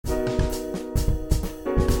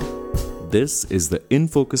This is the In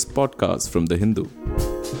Focus podcast from The Hindu.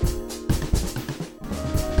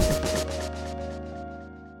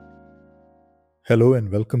 Hello and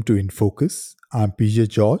welcome to In Focus. I'm PJ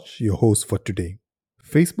George, your host for today.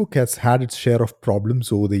 Facebook has had its share of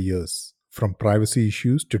problems over the years, from privacy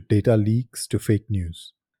issues to data leaks to fake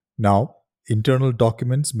news. Now, internal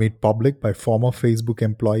documents made public by former Facebook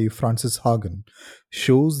employee Frances Haugen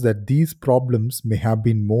shows that these problems may have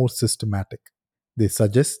been more systematic. They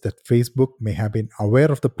suggest that Facebook may have been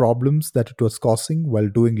aware of the problems that it was causing while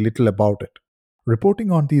doing little about it.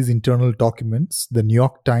 Reporting on these internal documents, the New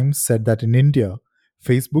York Times said that in India,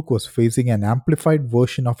 Facebook was facing an amplified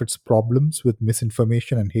version of its problems with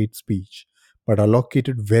misinformation and hate speech, but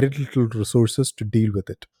allocated very little resources to deal with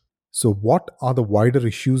it. So, what are the wider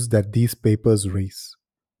issues that these papers raise?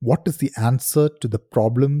 What is the answer to the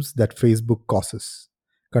problems that Facebook causes,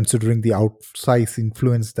 considering the outsized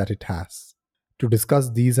influence that it has? To discuss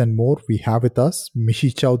these and more, we have with us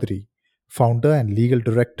Mishi Chowdhury, founder and legal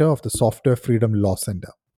director of the Software Freedom Law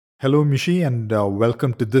Center. Hello, Mishi, and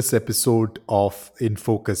welcome to this episode of In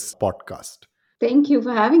Focus podcast. Thank you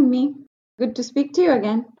for having me. Good to speak to you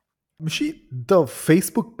again. Mishi, the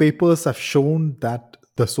Facebook papers have shown that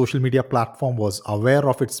the social media platform was aware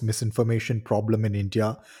of its misinformation problem in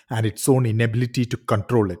India and its own inability to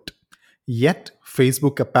control it. Yet,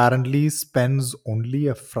 Facebook apparently spends only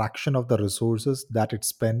a fraction of the resources that it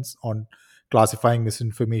spends on classifying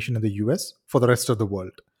misinformation in the US for the rest of the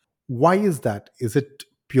world. Why is that? Is it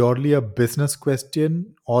purely a business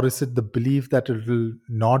question, or is it the belief that it will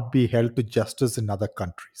not be held to justice in other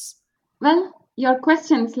countries? Well, your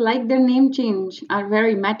questions, like their name change, are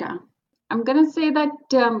very meta. I'm going to say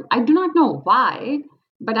that I do not know why,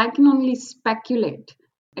 but I can only speculate.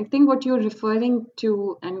 I think what you're referring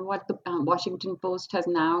to and what the Washington Post has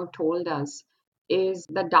now told us is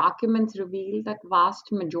the documents reveal that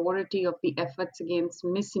vast majority of the efforts against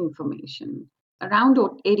misinformation, around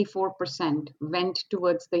 84%, went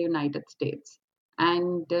towards the United States,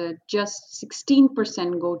 and just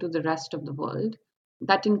 16% go to the rest of the world.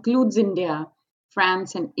 That includes India,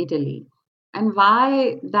 France, and Italy. And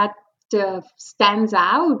why that stands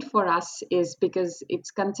out for us is because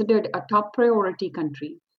it's considered a top priority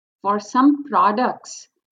country. For some products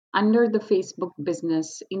under the Facebook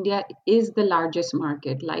business, India is the largest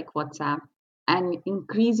market, like WhatsApp, and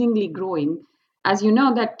increasingly growing. As you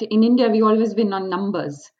know, that in India, we always win on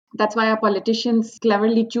numbers. That's why our politicians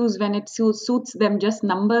cleverly choose when it suits them just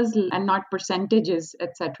numbers and not percentages,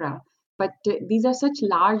 etc. But these are such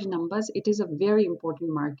large numbers. It is a very important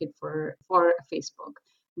market for Facebook.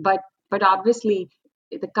 But obviously,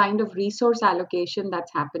 the kind of resource allocation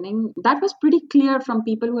that's happening, that was pretty clear from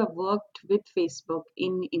people who have worked with Facebook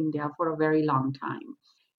in India for a very long time.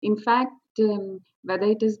 In fact, whether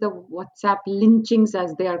it is the WhatsApp lynchings,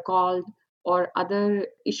 as they are called, or other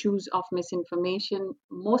issues of misinformation,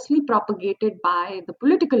 mostly propagated by the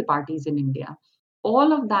political parties in India,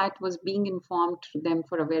 all of that was being informed to them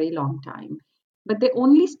for a very long time. But they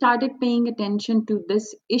only started paying attention to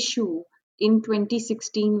this issue in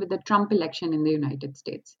 2016 with the Trump election in the United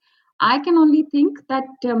States. I can only think that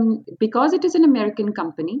because it is an American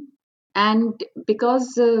company and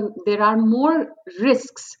because there are more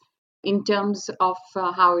risks in terms of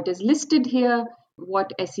how it is listed here,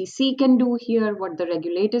 what SEC can do here, what the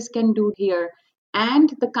regulators can do here,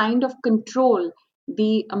 and the kind of control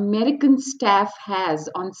the American staff has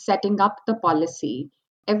on setting up the policy.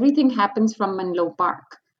 Everything happens from Menlo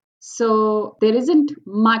Park. So there isn't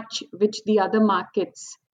much which the other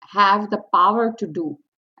markets have the power to do,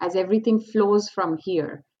 as everything flows from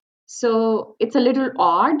here. So it's a little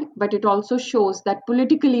odd, but it also shows that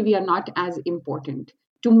politically we are not as important.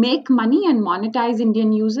 To make money and monetize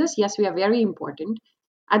Indian users, yes, we are very important.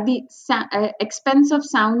 At the expense of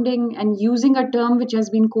sounding and using a term which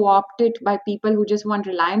has been co opted by people who just want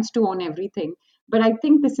Reliance to own everything. But I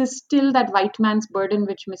think this is still that white man's burden,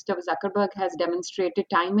 which Mr. Zuckerberg has demonstrated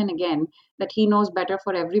time and again, that he knows better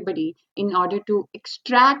for everybody in order to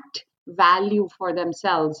extract value for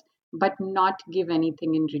themselves, but not give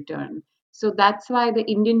anything in return. So that's why the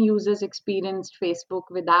Indian users experienced Facebook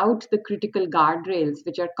without the critical guardrails,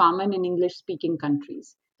 which are common in English speaking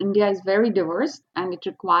countries. India is very diverse and it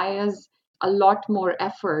requires a lot more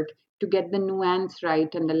effort to get the nuance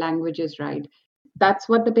right and the languages right. That's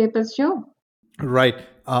what the papers show. Right.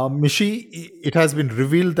 Mishi, it has been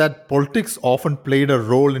revealed that politics often played a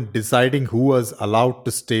role in deciding who was allowed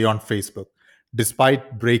to stay on Facebook,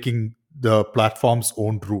 despite breaking the platform's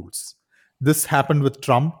own rules. This happened with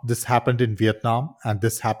Trump, this happened in Vietnam, and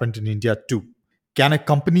this happened in India too. Can a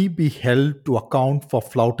company be held to account for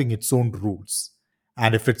flouting its own rules?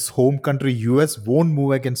 And if its home country US won't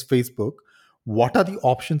move against Facebook, what are the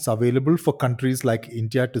options available for countries like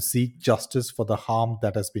India to seek justice for the harm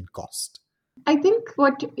that has been caused? I think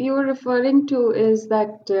what you're referring to is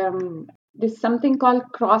that there's something called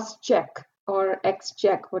cross check or X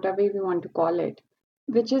check, whatever you want to call it,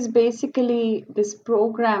 which is basically this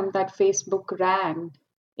program that Facebook ran,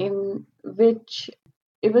 in which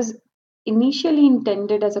it was initially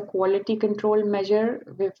intended as a quality control measure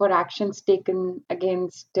for actions taken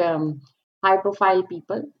against high profile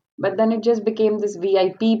people. But then it just became this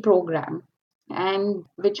VIP program, and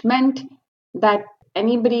which meant that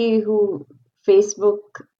anybody who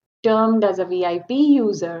Facebook termed as a VIP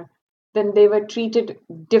user, then they were treated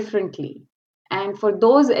differently. And for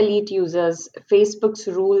those elite users, Facebook's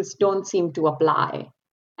rules don't seem to apply.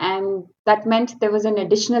 And that meant there was an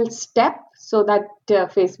additional step so that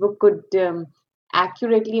Facebook could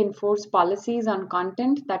accurately enforce policies on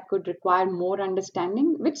content that could require more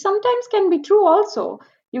understanding, which sometimes can be true also.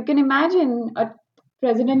 You can imagine a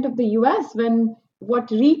president of the US when what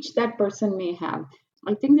reach that person may have.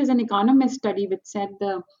 I think there's an economist study which said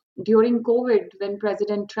during COVID, when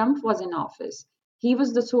President Trump was in office, he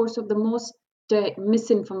was the source of the most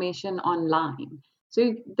misinformation online.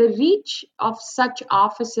 So the reach of such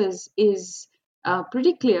offices is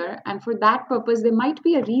pretty clear, and for that purpose, there might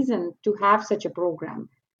be a reason to have such a program.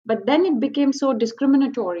 But then it became so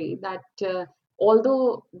discriminatory that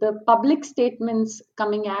although the public statements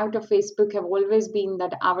coming out of Facebook have always been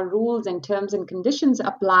that our rules and terms and conditions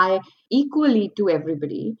apply equally to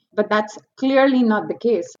everybody, but that's clearly not the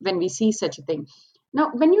case when we see such a thing. Now,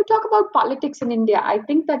 when you talk about politics in India, I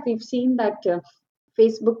think that we've seen that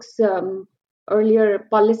Facebook's earlier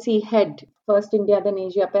policy head, first India, then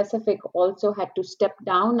Asia Pacific, also had to step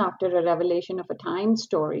down after a revelation of a Times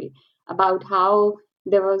story about how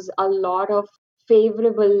there was a lot of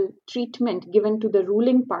favorable treatment given to the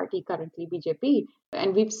ruling party currently, BJP.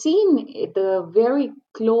 And we've seen the very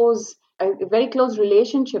close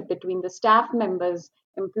relationship between the staff members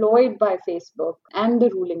employed by Facebook and the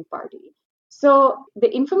ruling party. So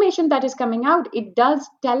the information that is coming out, it does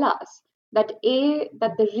tell us that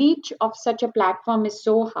that the reach of such a platform is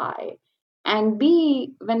so high, and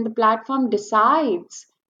B, when the platform decides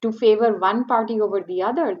to favor one party over the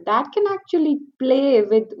other, that can actually play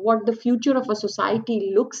with what the future of a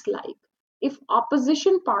society looks like. If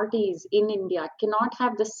opposition parties in India cannot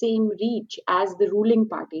have the same reach as the ruling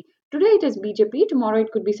party, today it is BJP, tomorrow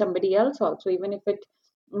it could be somebody else also, even if it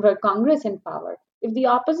were Congress in power. If the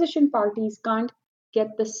opposition parties can't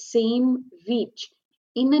get the same reach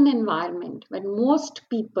in an environment when most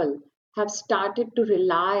people have started to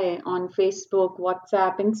rely on Facebook,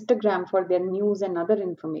 WhatsApp, Instagram for their news and other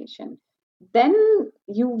information, then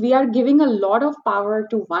we are giving a lot of power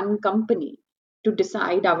to one company to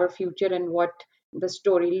decide our future and what the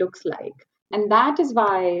story looks like. And that is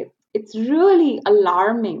why it's really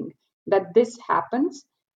alarming that this happens.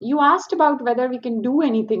 You asked about whether we can do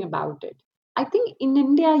anything about it. I think in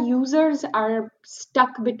India, users are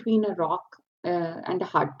stuck between a rock and a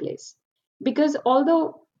hard place. Because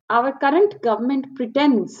although our current government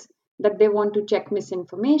pretends that they want to check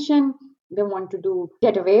misinformation, they want to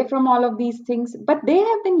get away from all of these things, but they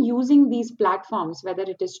have been using these platforms, whether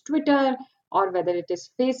it is Twitter or whether it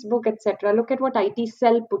is Facebook, etc. Look at what IT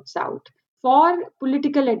Cell puts out for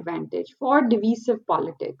political advantage, for divisive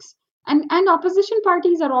politics. And opposition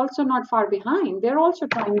parties are also not far behind. They're also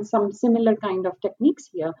trying some similar kind of techniques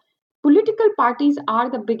here. Political parties are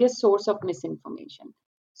the biggest source of misinformation.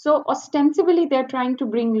 So ostensibly, they're trying to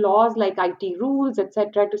bring laws like IT rules,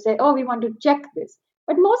 etc., to say, oh, we want to check this.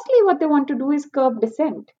 But mostly, what they want to do is curb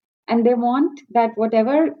dissent, and they want that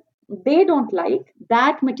whatever they don't like,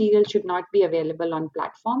 that material should not be available on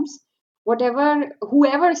platforms.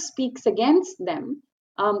 Whoever speaks against them,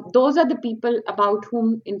 those are the people about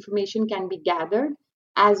whom information can be gathered,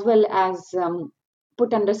 as well as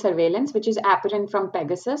put under surveillance, which is apparent from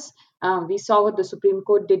Pegasus. We saw what the Supreme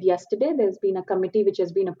Court did yesterday. There's been a committee which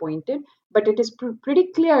has been appointed, but it is pretty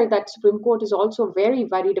clear that Supreme Court is also very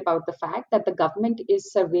worried about the fact that the government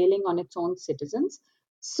is surveilling on its own citizens.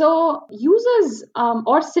 So users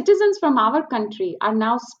or citizens from our country are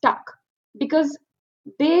now stuck because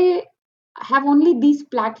they have only these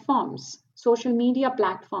platforms, social media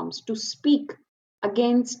platforms, to speak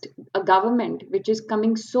against a government which is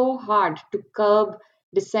coming so hard to curb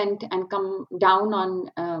dissent and come down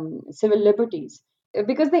on civil liberties.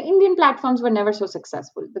 Because the Indian platforms were never so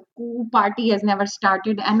successful. The coup party has never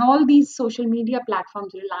started, and all these social media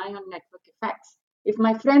platforms rely on network effects. If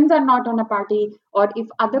my friends are not on a party, or if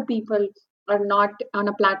other people are not on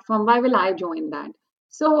a platform, why will I join that?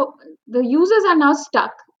 So the users are now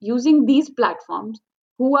stuck using these platforms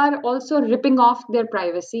who are also ripping off their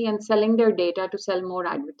privacy and selling their data to sell more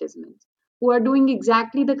advertisements, who are doing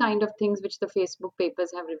exactly the kind of things which the Facebook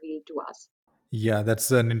papers have revealed to us. Yeah,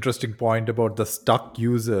 that's an interesting point about the stuck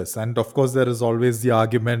users. And of course, there is always the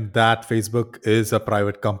argument that Facebook is a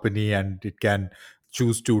private company and it can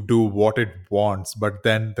choose to do what it wants. But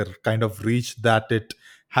then the kind of reach that it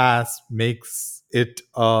has makes it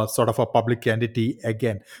a sort of a public entity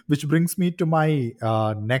again. Which brings me to my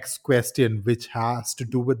next question, which has to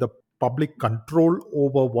do with the public control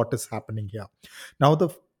over what is happening here. Now, the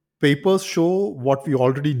papers show what we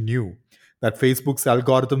already knew, that Facebook's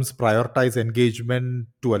algorithms prioritize engagement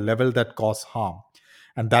to a level that cause harm,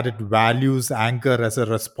 and that it values anger as a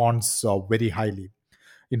response very highly.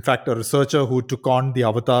 In fact, a researcher who took on the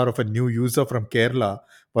avatar of a new user from Kerala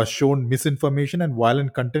was shown misinformation and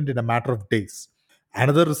violent content in a matter of days.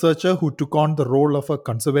 Another researcher who took on the role of a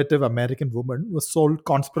conservative American woman was sold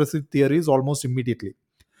conspiracy theories almost immediately.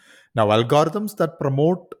 Now, algorithms that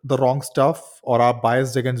promote the wrong stuff or are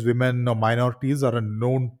biased against women or minorities are a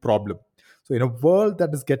known problem. So, in a world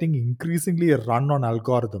that is getting increasingly run on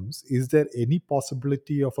algorithms, is there any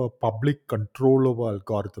possibility of a public control over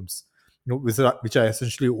algorithms, which are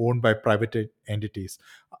essentially owned by private entities?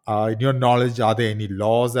 In your knowledge, are there any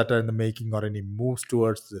laws that are in the making or any moves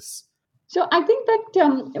towards this? So I think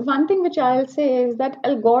that one thing which I'll say is that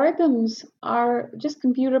algorithms are just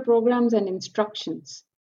computer programs and instructions.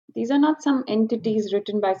 These are not some entities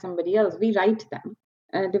written by somebody else. We write them.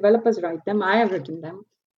 Developers write them. I have written them.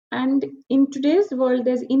 And in today's world,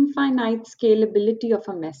 there's infinite scalability of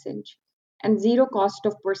a message and zero cost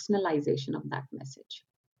of personalization of that message.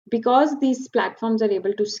 Because these platforms are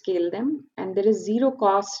able to scale them, and there is zero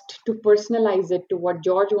cost to personalize it to what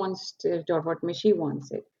George wants it or what Mishi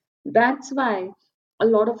wants it, that's why a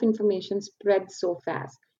lot of information spreads so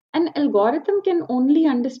fast. An algorithm can only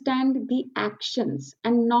understand the actions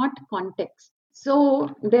and not context.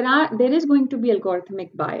 So there is going to be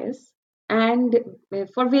algorithmic bias, and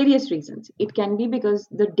for various reasons. It can be because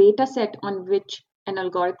the data set on which an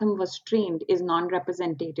algorithm was trained is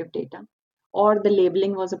non-representative data, or the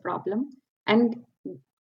labeling was a problem. And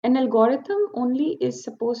an algorithm only is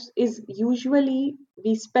usually,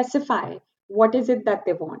 we specify what is it that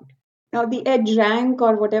they want. Now the edge rank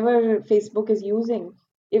or whatever Facebook is using,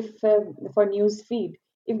 if for news feed,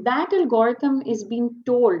 if that algorithm is being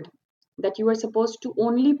told that you are supposed to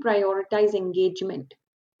only prioritize engagement,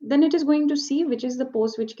 then it is going to see which is the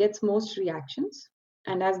post which gets most reactions.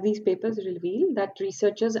 And as these papers reveal, that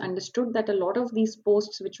researchers understood that a lot of these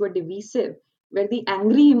posts which were divisive, where the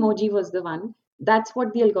angry emoji was the one, that's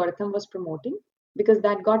what the algorithm was promoting, because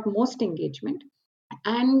that got most engagement.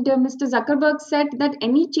 And Mr. Zuckerberg said that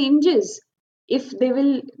any changes, if they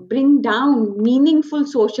will bring down meaningful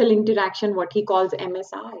social interaction, what he calls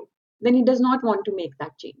MSI, then he does not want to make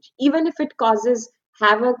that change, even if it causes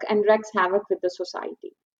havoc and wreaks havoc with the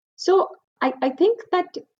society. So I think that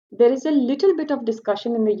there is a little bit of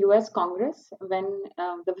discussion in the US Congress when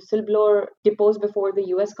the whistleblower deposed before the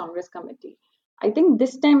US Congress committee. I think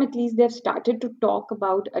this time at least they've started to talk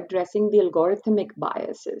about addressing the algorithmic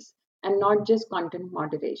biases and not just content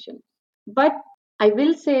moderation. But I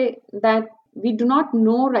will say that we do not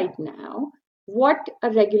know right now what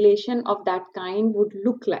a regulation of that kind would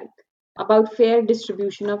look like, about fair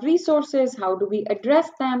distribution of resources, how do we address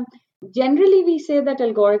them. Generally, we say that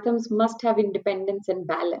algorithms must have independence and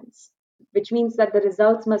balance, which means that the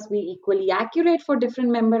results must be equally accurate for different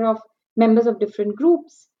members of different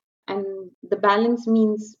groups. And the balance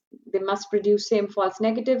means they must produce same false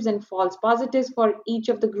negatives and false positives for each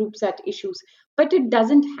of the groups at issues. But it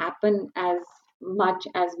doesn't happen as much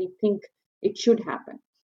as we think it should happen.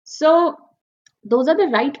 So those are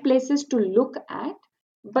the right places to look at.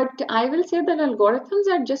 But I will say that algorithms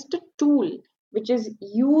are just a tool which is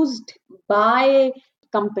used by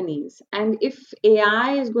companies. And if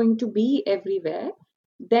AI is going to be everywhere,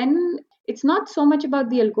 then it's not so much about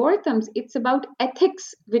the algorithms, it's about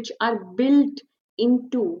ethics which are built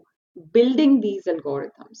into building these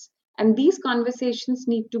algorithms. And these conversations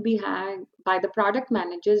need to be had by the product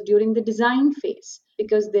managers during the design phase,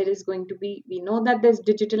 because there is going to be, we know that there's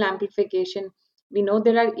digital amplification, we know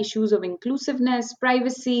there are issues of inclusiveness,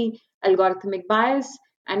 privacy, algorithmic bias,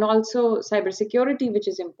 and also cybersecurity, which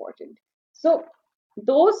is important. So,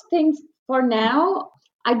 those things for now,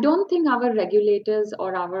 I don't think our regulators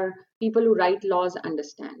or our people who write laws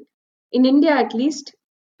understand. In India, at least,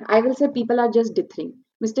 I will say people are just dithering.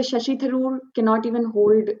 Mr. Shashi Tharoor cannot even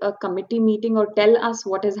hold a committee meeting or tell us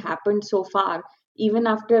what has happened so far, even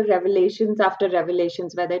after revelations,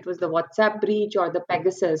 whether it was the WhatsApp breach or the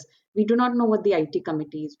Pegasus. We do not know what the IT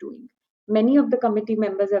committee is doing. Many of the committee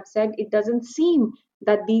members have said it doesn't seem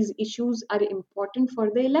that these issues are important for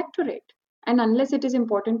the electorate. And unless it is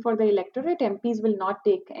important for the electorate, MPs will not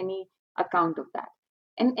take any account of that.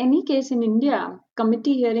 In any case, in India,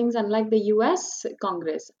 committee hearings, unlike the US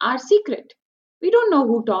Congress, are secret. We don't know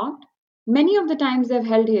who talked. Many of the times they've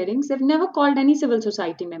held hearings, they've never called any civil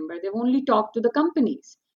society member. They've only talked to the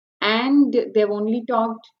companies and they've only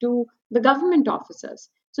talked to the government officers.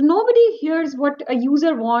 So nobody hears what a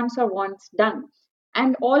user wants or wants done.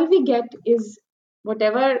 And all we get is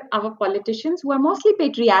whatever our politicians, who are mostly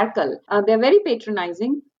patriarchal, they're very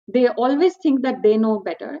patronizing. They always think that they know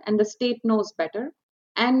better and the state knows better.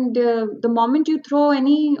 And the moment you throw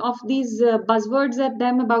any of these buzzwords at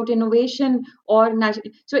them about innovation or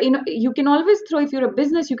so you can always throw, if you're a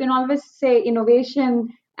business, you can always say innovation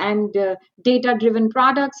and data driven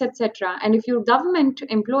products, etc. And if you're a government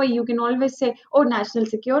employee, you can always say, oh, national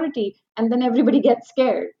security, and then everybody gets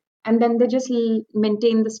scared and then they just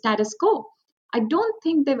maintain the status quo. I don't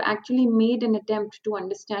think they've actually made an attempt to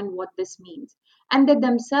understand what this means. And they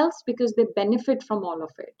themselves, because they benefit from all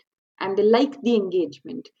of it and they like the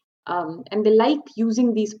engagement, and they like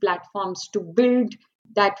using these platforms to build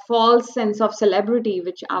that false sense of celebrity,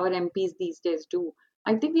 which our MPs these days do.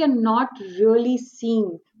 I think we are not really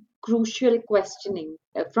seeing crucial questioning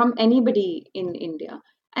from anybody in India.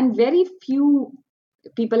 And very few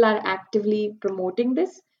people are actively promoting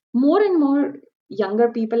this. More and more younger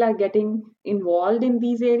people are getting involved in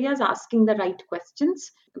these areas, asking the right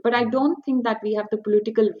questions. But I don't think that we have the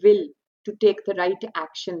political will to take the right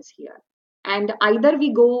actions here. And either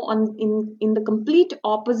we go on in the complete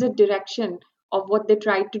opposite direction of what they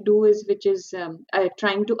tried to do, is which is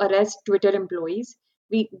trying to arrest Twitter employees.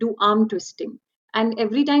 We do arm twisting. And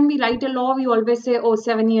every time we write a law, we always say, oh,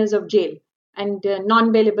 7 years of jail and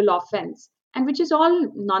non bailable offense, and which is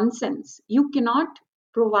all nonsense. You cannot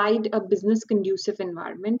provide a business conducive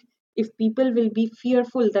environment if people will be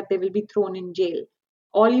fearful that they will be thrown in jail.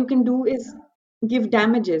 All you can do is give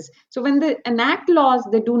damages. So when they enact laws,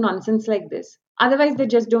 they do nonsense like this. Otherwise, they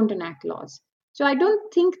just don't enact laws. So I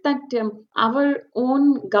don't think that our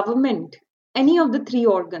own government, any of the three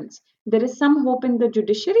organs, there is some hope in the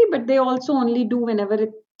judiciary, but they also only do whenever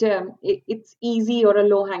it's easy or a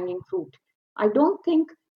low hanging fruit. I don't think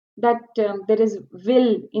that there is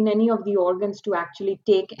will in any of the organs to actually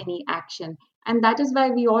take any action. And that is why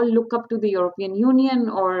we all look up to the European Union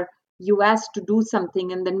or US to do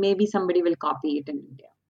something, and then maybe somebody will copy it in India.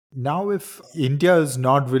 Now, if India is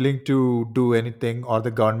not willing to do anything, or the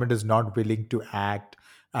government is not willing to act,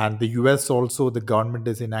 and the US also, the government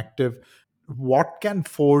is inactive, what can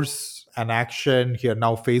force an action here?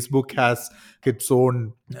 Now, Facebook has its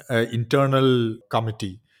own internal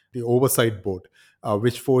committee, the oversight board,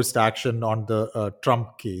 which forced action on the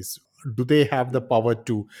Trump case. Do they have the power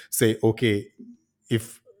to say, okay,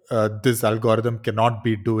 if this algorithm cannot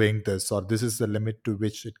be doing this, or this is the limit to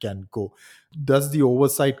which it can go? Does the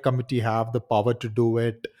oversight committee have the power to do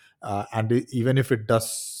it? And even if it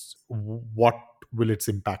does, what will its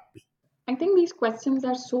impact be? I think these questions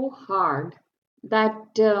are so hard that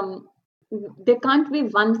there can't be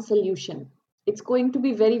one solution. It's going to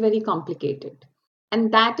be very, very complicated.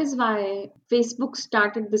 And that is why Facebook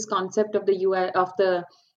started this concept of the US, of the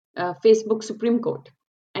Facebook Supreme Court,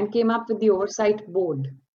 and came up with the oversight board,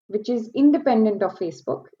 which is independent of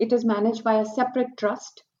Facebook. It is managed by a separate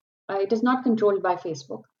trust. It is not controlled by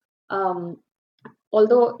Facebook, um,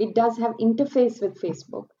 although it does have interface with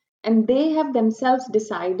Facebook. And they have themselves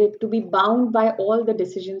decided to be bound by all the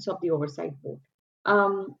decisions of the oversight board.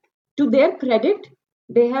 Um, to their credit,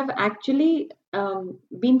 they have actually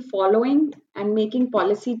been following and making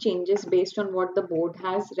policy changes based on what the board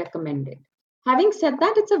has recommended. Having said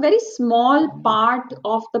that, it's a very small part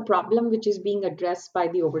of the problem which is being addressed by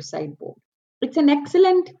the oversight board. It's an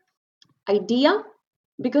excellent idea,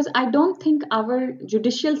 because I don't think our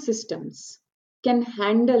judicial systems can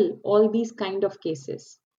handle all these kind of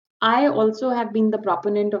cases. I also have been the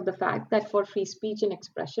proponent of the fact that for free speech and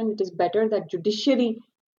expression, it is better that judiciary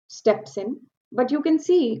steps in. But you can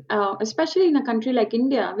see, especially in a country like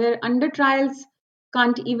India, where under trials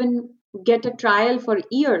can't even get a trial for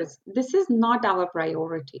years, this is not our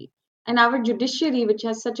priority. And our judiciary, which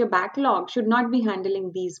has such a backlog, should not be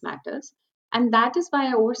handling these matters. And that is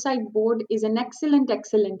why oversight board is an excellent,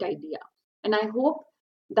 excellent idea. And I hope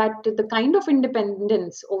that the kind of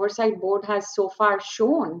independence oversight board has so far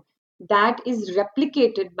shown, that is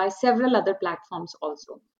replicated by several other platforms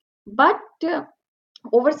also. But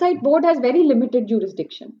oversight board has very limited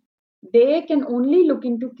jurisdiction. They can only look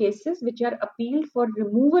into cases which are appealed for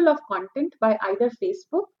removal of content by either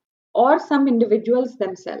Facebook or some individuals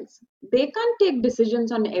themselves. They can't take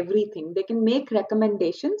decisions on everything. They can make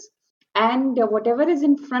recommendations, and whatever is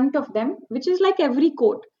in front of them, which is like every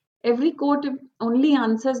court only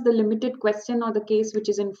answers the limited question or the case which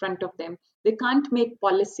is in front of them. They can't make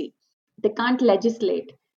policy, they can't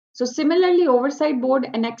legislate. So similarly, oversight board,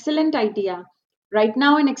 an excellent idea. Right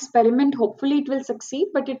now, an experiment, hopefully it will succeed,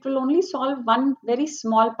 but it will only solve one very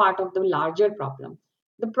small part of the larger problem.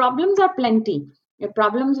 The problems are plenty. The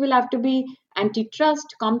problems will have to be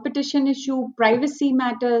antitrust, competition issue, privacy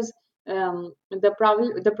matters,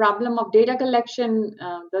 the problem of data collection,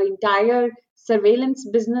 the entire surveillance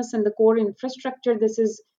business and the core infrastructure this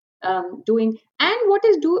is doing, and what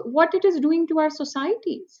it is doing to our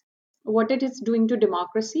societies, what it is doing to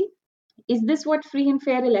democracy. Is this what free and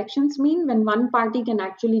fair elections mean, when one party can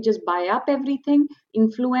actually just buy up everything,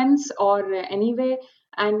 influence, or anyway,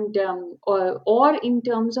 and or in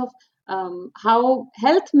terms of how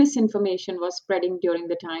health misinformation was spreading during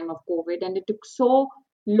the time of COVID, and it took so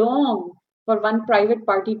long for one private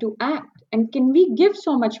party to act? And can we give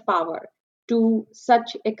so much power to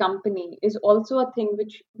such a company is also a thing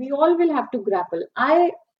which we all will have to grapple.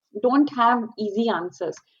 I don't have easy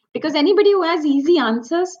answers, because anybody who has easy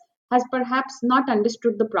answers has perhaps not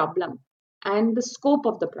understood the problem and the scope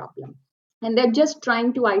of the problem. And they're just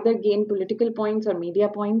trying to either gain political points or media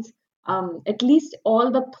points. At least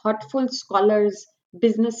all the thoughtful scholars,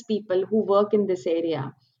 business people who work in this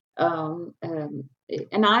area. Um, um,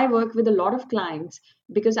 and I work with a lot of clients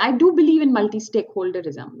because I do believe in multi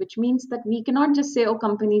stakeholderism, which means that we cannot just say, oh,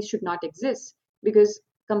 companies should not exist, because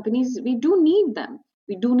companies, we do need them.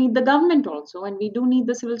 We do need the government also, and we do need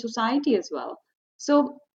the civil society as well.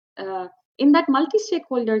 So, uh, in that multi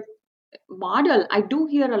stakeholder model, I do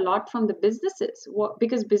hear a lot from the businesses,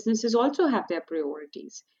 because businesses also have their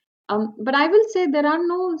priorities. But I will say there are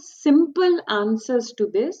no simple answers to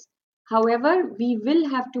this. However, we will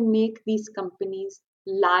have to make these companies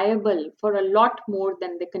liable for a lot more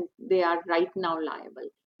than they are right now liable.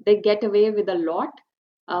 They get away with a lot,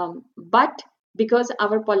 but because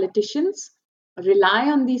our politicians rely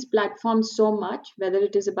on these platforms so much, whether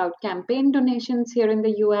it is about campaign donations here in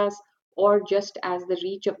the US, or just as the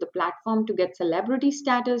reach of the platform to get celebrity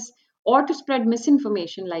status, or to spread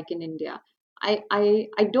misinformation like in India,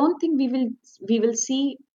 I don't think we will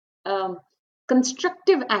see um,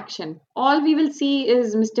 constructive action. All we will see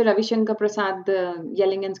is Mr. Ravi Shankar Prasad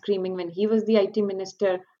yelling and screaming when he was the IT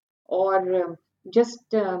minister, or just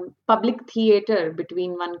public theater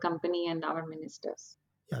between one company and our ministers.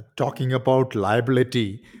 Yeah, talking about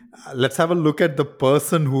liability, let's have a look at the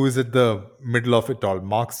person who is at the middle of it all,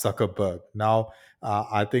 Mark Zuckerberg. Now,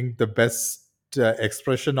 I think the best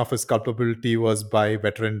expression of his culpability was by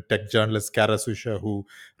veteran tech journalist Kara Swisher, who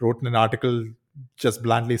wrote an article, just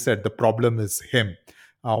blandly said the problem is him.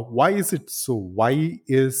 Why is it so? Why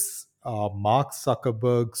is Mark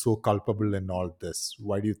Zuckerberg so culpable in all this?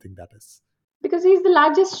 Why do you think that is? Because he's the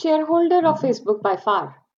largest shareholder of Facebook by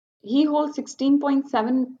far. He holds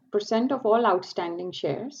 16.7% of all outstanding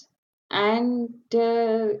shares. And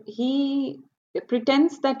he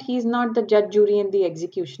pretends that he's not the judge, jury, and the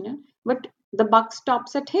executioner, but the buck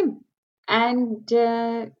stops at him. And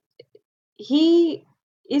he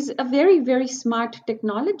is a very, very smart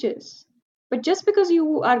technologist. But just because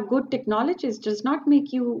you are good technologist does not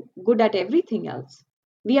make you good at everything else.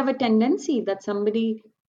 We have a tendency that somebody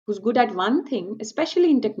who's good at one thing, especially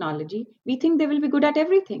in technology, we think they will be good at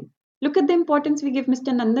everything. Look at the importance we give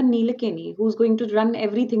Mr. Nandan Nilekani, who's going to run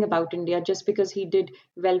everything about India just because he did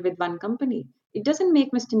well with one company. It doesn't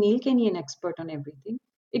make Mr. Nilekani an expert on everything.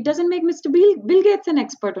 It doesn't make Mr. Bill Gates an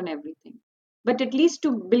expert on everything. But at least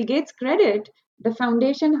to Bill Gates' credit, the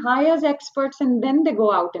foundation hires experts and then they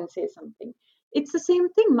go out and say something. It's the same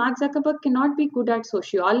thing. Mark Zuckerberg cannot be good at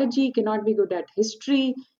sociology, cannot be good at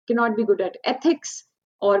history, cannot be good at ethics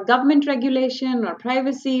or government regulation or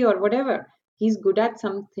privacy or whatever. He's good at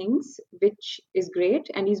some things, which is great,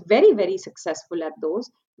 and he's very, very successful at those,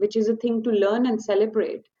 which is a thing to learn and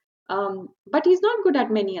celebrate. But he's not good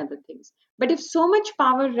at many other things. But if so much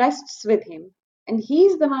power rests with him, and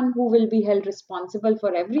he's the one who will be held responsible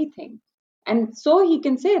for everything, and so he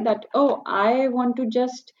can say that, oh, I want to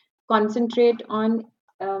just concentrate on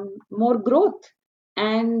more growth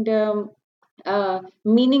and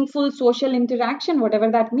meaningful social interaction,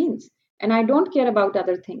 whatever that means. And I don't care about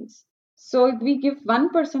other things. So if we give one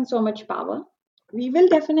person so much power, we will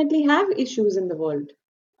definitely have issues in the world.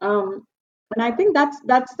 Um, and I think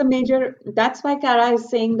that's the major. That's why Kara is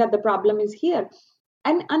saying that the problem is here.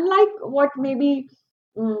 And unlike what maybe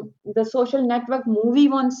the social network movie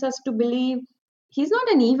wants us to believe, he's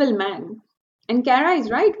not an evil man. And Kara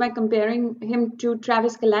is right by comparing him to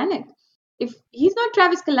Travis Kalanick. If he's not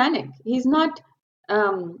Travis Kalanick, he's not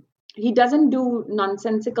um, He doesn't do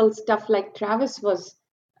nonsensical stuff like Travis was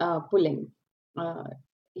pulling. Uh,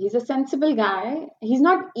 he's a sensible guy. He's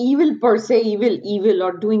not evil per se, evil,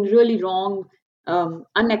 or doing really wrong,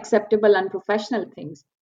 unacceptable, unprofessional things.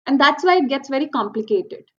 And that's why it gets very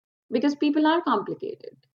complicated because people are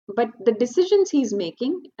complicated. But the decisions he's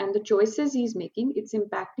making and the choices he's making, it's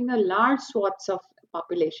impacting a large swaths of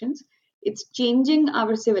populations. It's changing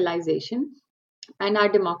our civilization and our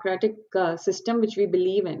democratic system, which we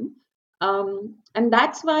believe in. And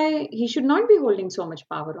that's why he should not be holding so much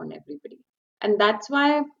power on everybody. And that's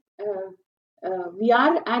why we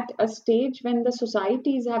are at a stage when the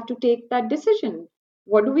societies have to take that decision.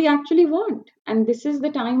 What do we actually want? And this is the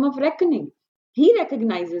time of reckoning. He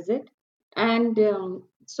recognizes it, and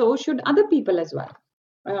so should other people as well.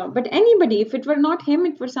 But anybody, if it were not him,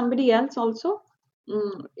 it were somebody else also,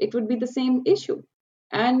 it would be the same issue.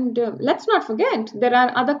 And let's not forget, there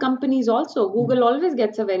are other companies also. Google always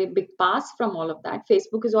gets a very big pass from all of that.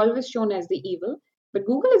 Facebook is always shown as the evil, but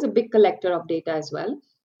Google is a big collector of data as well.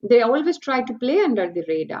 They always try to play under the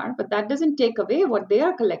radar, but that doesn't take away what they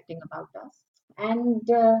are collecting about us. And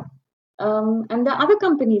the other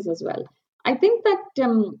companies as well. I think that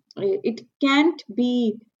it can't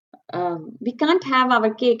be. We can't have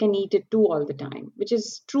our cake and eat it too all the time, which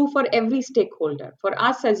is true for every stakeholder. For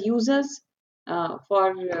us as users,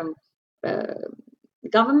 for uh,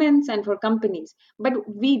 governments, and for companies. But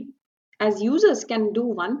we, as users, can do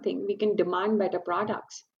one thing: we can demand better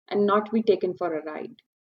products and not be taken for a ride.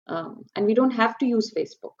 And we don't have to use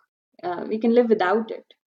Facebook. We can live without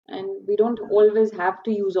it, and we don't always have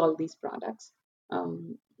to use all these products.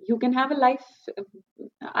 You can have a life.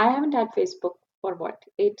 I haven't had Facebook for what,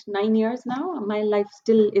 8, 9 years now. My life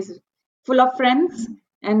still is full of friends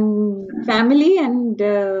and family and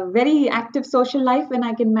very active social life when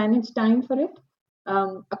I can manage time for it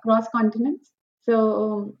across continents.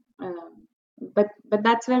 So, but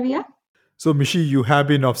that's where we are. So, Mishi, you have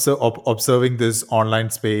been observing this online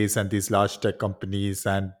space and these large tech companies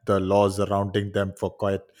and the laws surrounding them for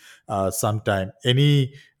quite some time.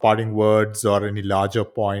 Any parting words or any larger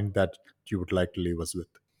point that you would like to leave us with?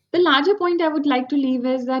 The larger point I would like to leave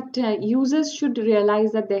is that users should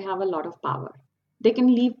realize that they have a lot of power. They can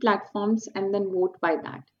leave platforms and then vote by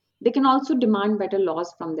that. They can also demand better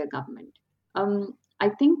laws from their government. I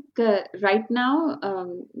think right now,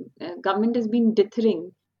 government has been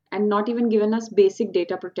dithering and not even given us basic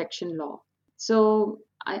data protection law. So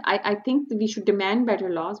I think that we should demand better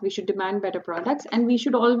laws, we should demand better products, and we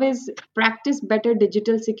should always practice better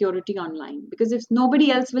digital security online. Because if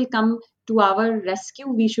nobody else will come to our rescue,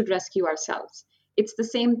 we should rescue ourselves. It's the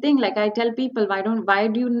same thing. Like I tell people, why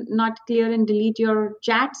do you not clear and delete your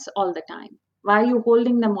chats all the time? Why are you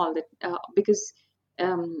holding them all the because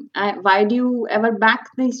why do you ever back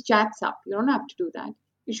these chats up? You don't have to do that.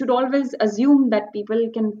 You should always assume that people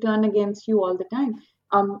can turn against you all the time.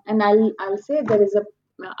 And I'll say there is a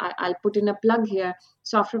I'll put in a plug here.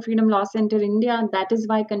 Software Freedom Law Center India, that is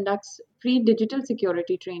why conducts free digital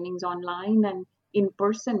security trainings online and in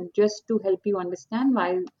person, just to help you understand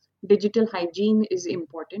why digital hygiene is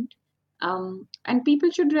important. And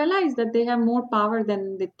people should realize that they have more power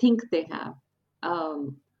than they think they have.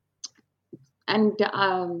 Um, and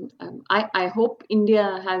I hope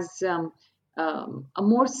India has a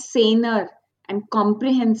more saner and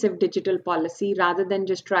comprehensive digital policy rather than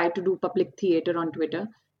just try to do public theater on Twitter,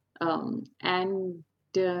 and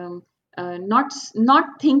not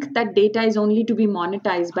think that data is only to be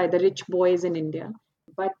monetized by the rich boys in India,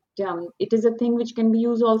 but it is a thing which can be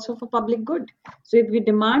used also for public good. So if we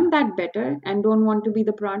demand that better and don't want to be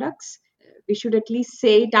the products, we should at least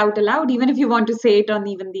say it out aloud, even if you want to say it on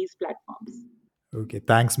even these platforms. Okay,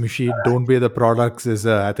 thanks, Mishi. Don't be the products is,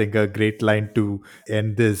 I think, a great line to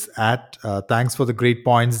end this at. Thanks for the great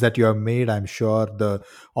points that you have made. I'm sure the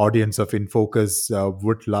audience of InFocus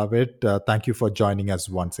would love it. Thank you for joining us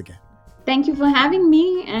once again. Thank you for having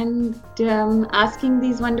me and asking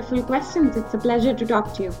these wonderful questions. It's a pleasure to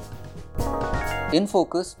talk to you.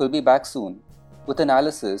 InFocus will be back soon with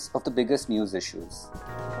analysis of the biggest news issues.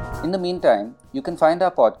 In the meantime, you can find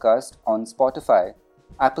our podcast on Spotify,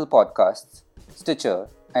 Apple Podcasts, Stitcher,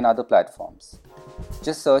 and other platforms.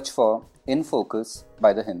 Just search for InFocus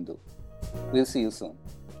by The Hindu. We'll see you soon.